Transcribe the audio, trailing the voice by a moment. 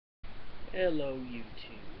Hello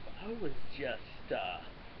YouTube. I was just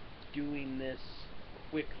doing this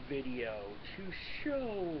quick video to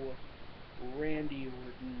show Randy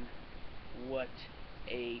Orton what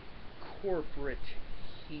a corporate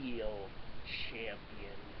heel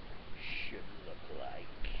champion should look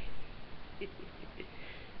like.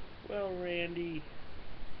 Well, Randy,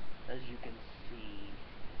 as you can see,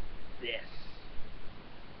 this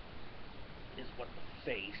is what the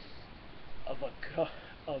face of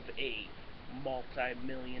a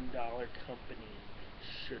multi-million-dollar company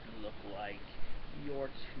should look like. You're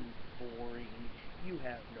too boring. You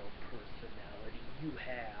have no personality. You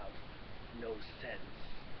have no sense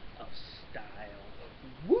of style.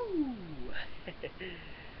 Woo!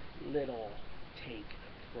 Little take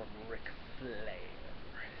from Ric Flair.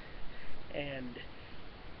 And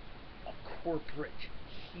a corporate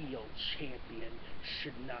heel champion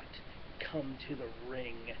should not come to the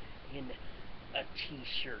ring in a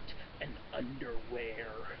t-shirt and underwear,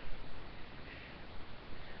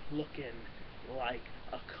 looking like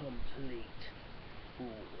a complete fool.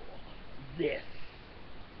 This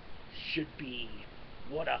should be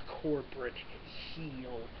what a corporate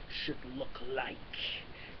heel should look like.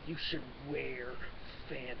 You should wear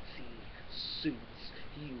fancy suits.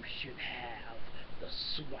 You should have the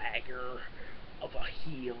swagger of a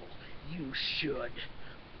heel. You should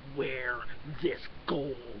wear this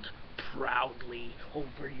gold proudly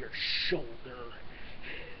over your shoulder.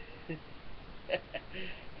 And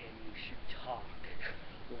you should talk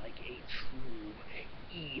like a true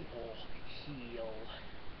evil heel.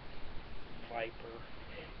 Viper,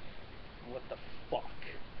 what the fuck?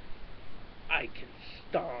 I can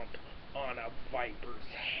stomp on a viper's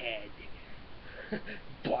head,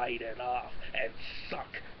 bite it off, and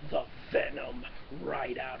suck the venom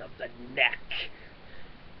right out of the neck.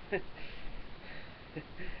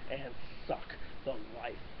 And suck the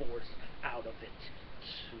life force out of it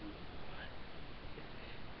too.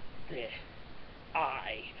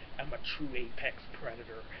 I am a true apex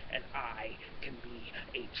predator, and I can be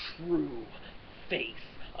a true face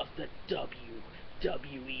of the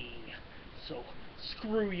WWE. So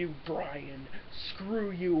screw you, Bryan.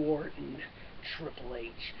 Screw you, Orton. Triple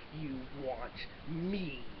H, you want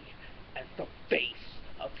me as the face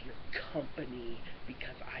of your company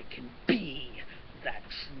because I can be that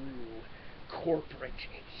true corporate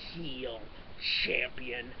heel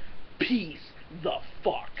champion. Peace the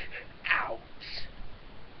fuck out.